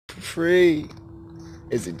for free?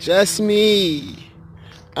 Is it just me?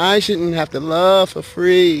 I shouldn't have to love for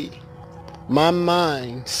free. My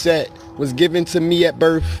mindset was given to me at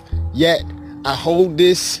birth, yet I hold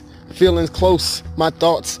this feelings close. My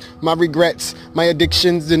thoughts, my regrets, my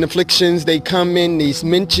addictions and afflictions, they come in these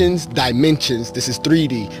dimensions. This is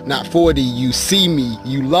 3D, not 4D. You see me,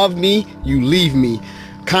 you love me, you leave me.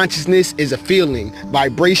 Consciousness is a feeling.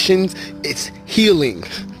 Vibrations, it's healing.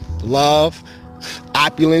 Love,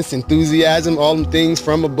 opulence, enthusiasm, all them things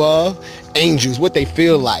from above. Angels, what they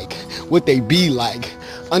feel like, what they be like.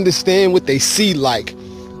 Understand what they see like.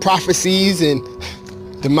 Prophecies and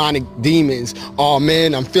demonic demons. Oh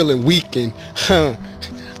man, I'm feeling weakened.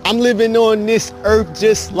 I'm living on this earth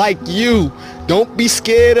just like you. Don't be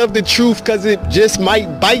scared of the truth, cause it just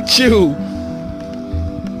might bite you.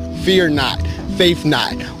 Fear not, faith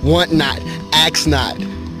not, want not, ask not.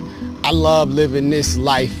 I love living this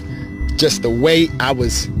life just the way I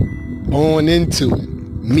was born into it.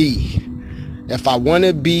 Me. If I want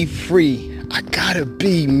to be free, I gotta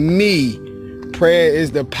be me. Prayer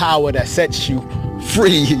is the power that sets you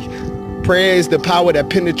free. Prayer is the power that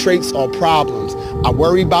penetrates all problems. I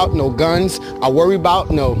worry about no guns. I worry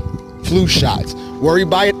about no flu shots. Worry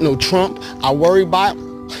about no Trump. I worry about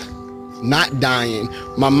not dying.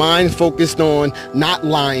 My mind focused on not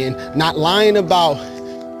lying about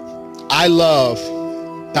I love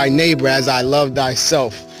thy neighbor as I love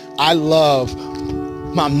thyself. I love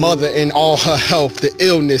my mother in all her health, the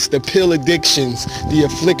illness, the pill addictions, the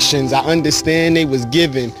afflictions. I understand they was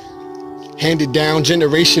given, handed down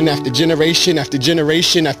generation after generation after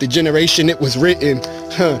generation after generation. It was written.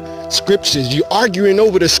 Scriptures. You arguing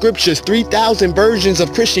over the scriptures. 3,000 versions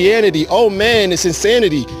of Christianity. Oh man, it's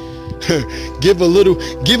insanity. Give them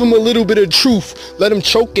a little bit of truth. Let them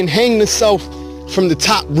choke and hang themselves from the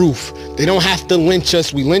top roof. They don't have to lynch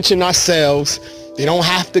us. We lynching ourselves. They don't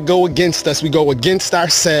have to go against us. We go against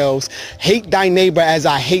ourselves. Hate thy neighbor as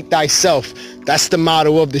I hate thyself. That's the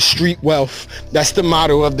motto of the street wealth. That's the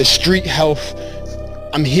motto of the street health.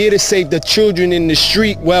 I'm here to save the children in the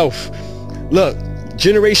street wealth. Look,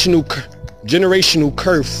 generational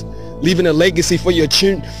curse, leaving a legacy for your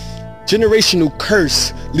children. Generational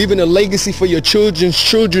curse, leaving a legacy for your children's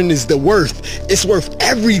children is the worth. It's worth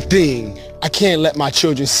everything. I can't let my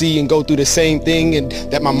children see and go through the same thing and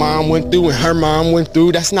that my mom went through and her mom went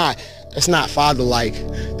through. That's not father-like.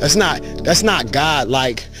 That's not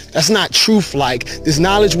God-like. That's not truth-like. This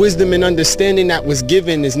knowledge, wisdom, and understanding that was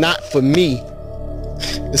given is not for me.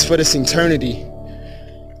 It's for this eternity.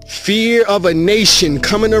 Fear of a nation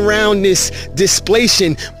coming around this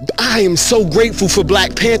displacement. I am so grateful for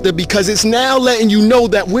Black Panther because it's now letting you know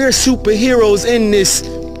that we're superheroes in this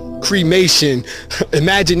cremation.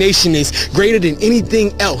 Imagination is greater than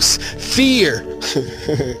anything else. Fear.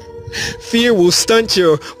 Fear will stunt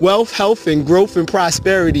your wealth, health, and growth and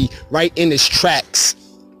prosperity right in its tracks.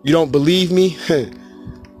 You don't believe me?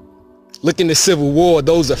 Look in the Civil War.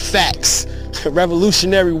 Those are facts.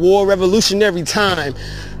 Revolutionary war, revolutionary time.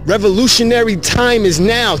 Revolutionary time is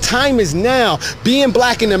now. Time is now. Being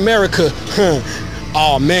black in America.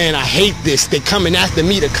 Oh man, I hate this. They coming after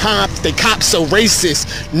me. The cops so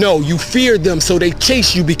racist. No, you fear them, so they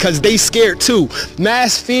chase you because they scared too.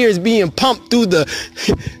 Mass fear is being pumped through the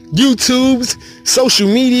YouTubes, social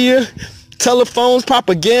media, telephones,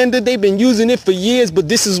 propaganda. They've been using it for years, but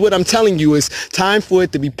this is what I'm telling you. It's time for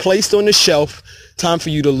it to be placed on the shelf. Time for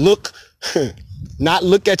you to look, not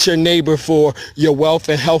look at your neighbor for your wealth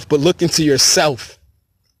and health, but look into yourself.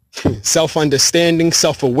 Self-understanding,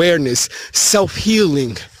 self-awareness,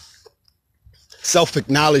 self-healing,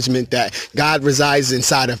 self-acknowledgement that God resides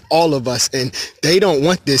inside of all of us, and they don't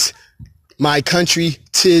want this. My country,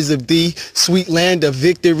 'tis of thee, sweet land of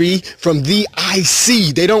victory, from thee I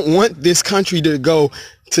see. They don't want this country to go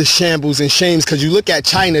to shambles and shames, because you look at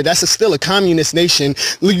China, that's still a communist nation.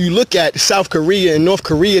 You look at South Korea and North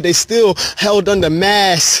Korea, they still held under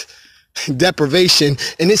mass deprivation.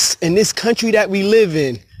 In this country that we live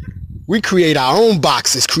in, we create our own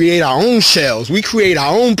boxes, create our own shells. We create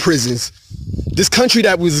our own prisons. This country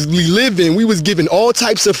that we live in, we was given all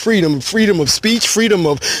types of freedom of speech, freedom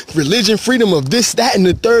of religion, freedom of this, that, and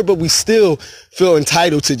the third, but we still feel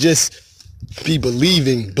entitled to just be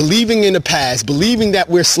believing in the past, believing that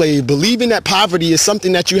we're slaves, believing that poverty is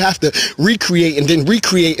something that you have to recreate and then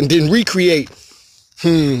recreate and then recreate.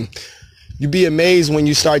 You'd be amazed when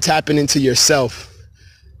you start tapping into yourself.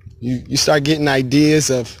 You start getting ideas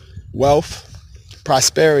of wealth,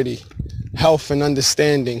 prosperity, health, and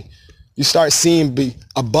understanding. You start seeing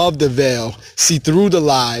above the veil, see through the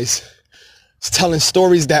lies. It's telling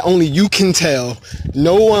stories that only you can tell.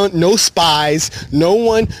 No one, no spies, no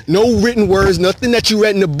one, no written words, nothing that you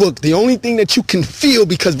read in the book. The only thing that you can feel,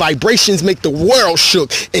 because vibrations make the world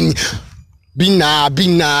shook. And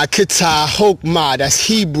Binah, Kata, Hokmah, that's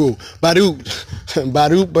Hebrew. Baruch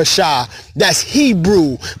Bashar, that's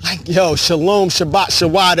Hebrew. Like, yo, Shalom, Shabbat,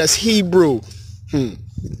 Shawah, that's Hebrew.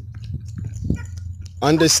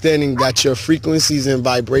 Understanding that your frequencies and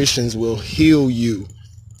vibrations will heal you,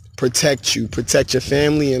 protect you, protect your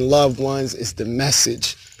family and loved ones is the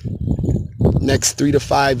message. Next 3 to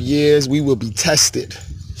 5 years, we will be tested.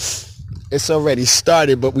 It's already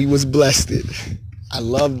started, but we was blessed. I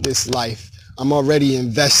love this life. I'm already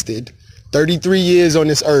invested. 33 years on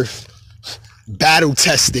this earth. Battle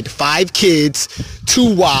tested. 5 kids,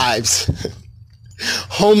 2 wives.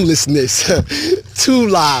 Homelessness, 2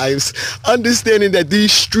 lives. Understanding that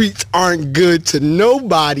these streets aren't good to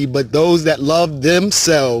nobody but those that love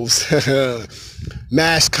themselves.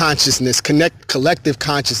 Mass consciousness, collective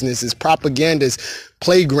consciousness is propaganda's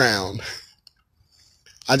playground.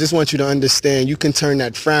 I just want you to understand you can turn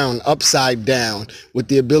that frown upside down with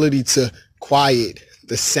the ability to quiet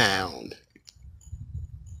the sound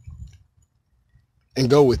and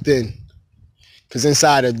go within. Because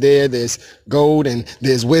inside of there's gold and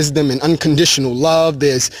there's wisdom and unconditional love.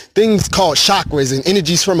 There's things called chakras and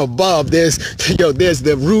energies from above. There's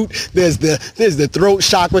the root, there's the throat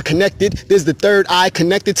chakra connected. There's the third eye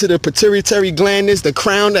connected to the pituitary gland. There's the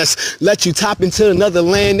crown that's let you tap into another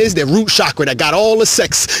land. There's the root chakra that got all the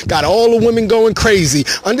sex, got all the women going crazy.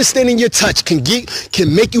 Understanding your touch can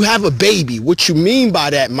make you have a baby. What you mean by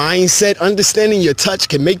that mindset? Understanding your touch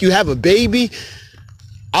can make you have a baby.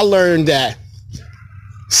 I learned that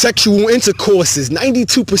sexual intercourse is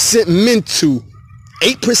 92% mental,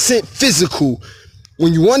 8% physical.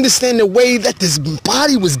 When you understand the way that this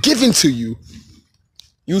body was given to you,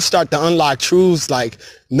 you start to unlock truths like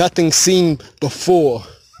nothing seen before.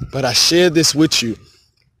 But I share this with you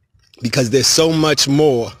because there's so much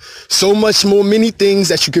more, many things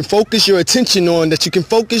that you can focus your attention on, that you can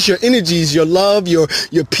focus your energies, your love, your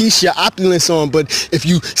peace, your opulence on. But if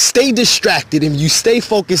you stay distracted and you stay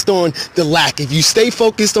focused on the lack, if you stay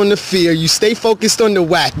focused on the fear, you stay focused on the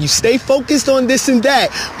whack, you stay focused on this and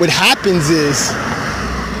that, what happens is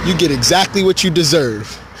you get exactly what you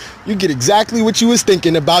deserve. You get exactly what you was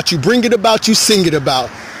thinking about. You bring it about, you sing it about.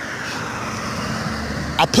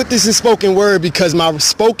 I put this in spoken word because my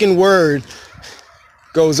spoken word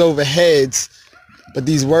goes over heads, but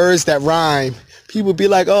these words that rhyme, people be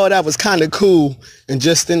like, oh, that was kind of cool, and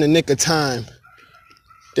just in the nick of time.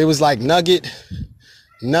 It was like nugget,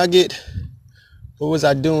 what was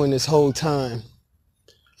I doing this whole time?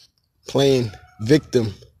 Playing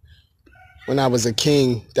victim when I was a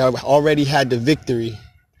king that already had the victory,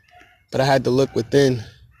 but I had to look within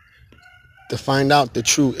to find out the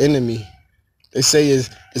true enemy. They say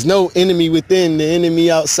there's no enemy within, the enemy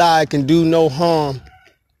outside can do no harm.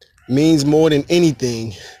 Means more than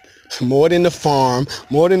anything, more than the farm,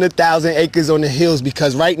 more than 1,000 acres on the hills,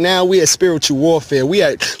 because right now we at spiritual warfare. We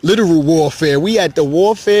at literal warfare. We at the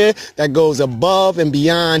warfare that goes above and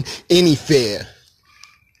beyond any fear.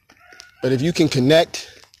 But if you can connect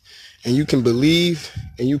and you can believe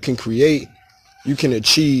and you can create, you can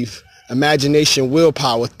achieve. Imagination,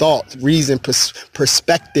 willpower, thought, reason,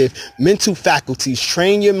 perspective, mental faculties,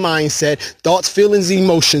 train your mindset, thoughts, feelings,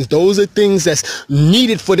 emotions. Those are things that's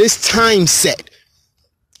needed for this time set.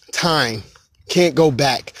 Time. Can't go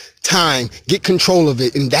back. Time. Get control of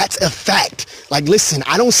it. And that's a fact. Like, listen,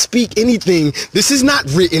 I don't speak anything. This is not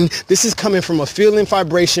written. This is coming from a feeling,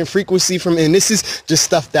 vibration, frequency and this is just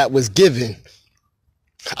stuff that was given.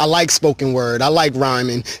 I like spoken word. I like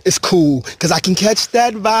rhyming. It's cool because I can catch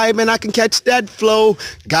that vibe and I can catch that flow.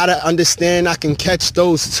 Gotta understand I can catch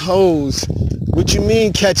those toes. What you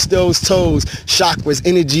mean catch those toes? Chakras,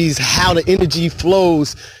 energies, how the energy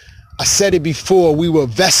flows. I said it before, we were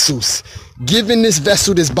vessels. Given this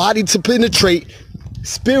vessel, this body to penetrate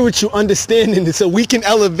spiritual understanding so we can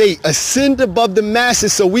elevate, ascend above the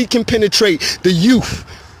masses so we can penetrate the youth.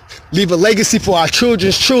 Leave a legacy for our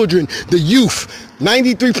children's children, the youth.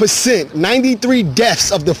 93%, 93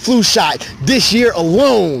 deaths of the flu shot this year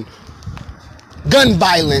alone. Gun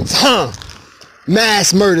violence,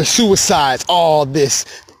 mass murder, suicides, all this.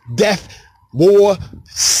 Death, war,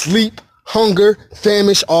 sleep, hunger,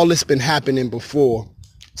 famish, all this been happening before.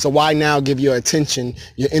 So why now give your attention,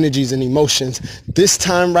 your energies and emotions? This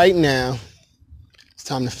time right now, it's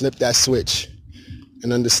time to flip that switch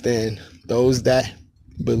and understand those that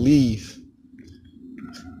believe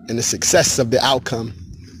in the success of the outcome,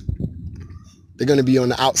 they're going to be on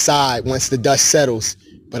the outside once the dust settles.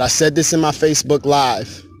 But I said this in my Facebook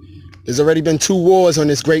Live. There's already been 2 wars on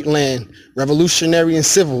this great land, revolutionary and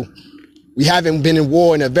civil. We haven't been in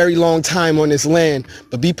war in a very long time on this land,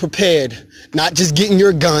 but be prepared. Not just getting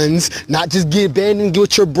your guns, not just banding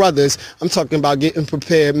with your brothers. I'm talking about getting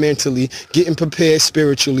prepared mentally, getting prepared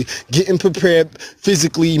spiritually, getting prepared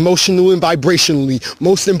physically, emotionally, and vibrationally.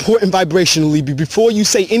 Most important, vibrationally. Before you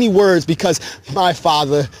say any words, because my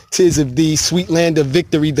Father, 'tis of thee, sweet land of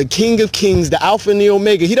victory, the King of kings, the Alpha and the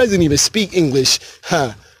Omega. He doesn't even speak English.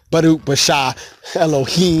 Baruch Basha,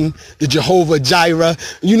 Elohim, the Jehovah Jireh.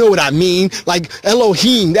 You know what I mean? Like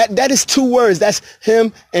Elohim, that is 2 words. That's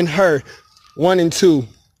him and her, 1 and 2.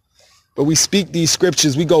 But we speak these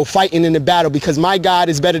scriptures. We go fighting in the battle because my God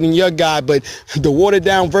is better than your God. But the watered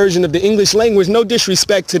down version of the English language, no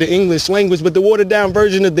disrespect to the English language, but the watered down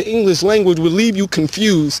version of the English language will leave you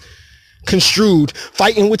confused, construed,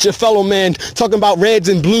 fighting with your fellow man, talking about reds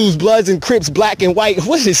and blues, bloods and crips, black and white.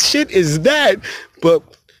 What this shit is that? But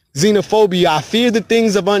xenophobia, I fear the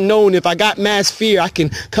things of unknown. If I got mass fear, I can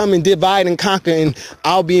come and divide and conquer, and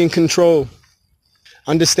I'll be in control.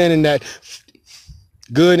 Understanding that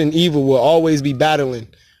good and evil will always be battling.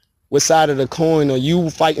 What side of the coin are you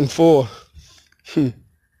fighting for?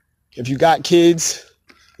 If you got kids,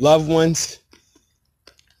 loved ones,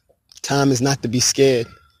 time is not to be scared.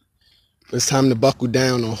 But it's time to buckle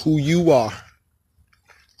down on who you are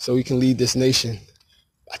so we can lead this nation.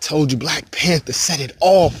 I told you Black Panther set it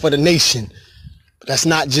all for the nation. But that's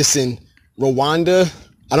not just in Rwanda.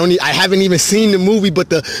 I haven't even seen the movie, but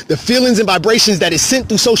the feelings and vibrations that is sent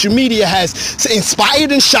through social media has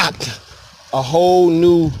inspired and shocked a whole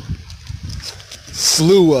new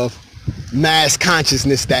slew of mass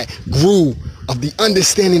consciousness that grew of the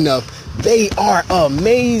understanding of they are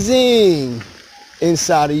amazing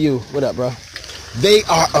inside of you. What up, bro? They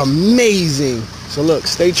are amazing. So look,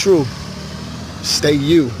 stay true. Stay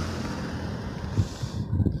you.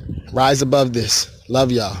 Rise above this.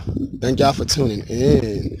 Love y'all. Thank y'all for tuning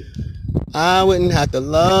in. I wouldn't have to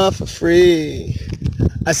love for free.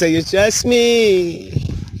 I say it's just me.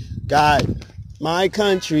 God, my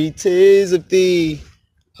country, 'tis of thee.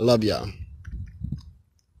 I love y'all.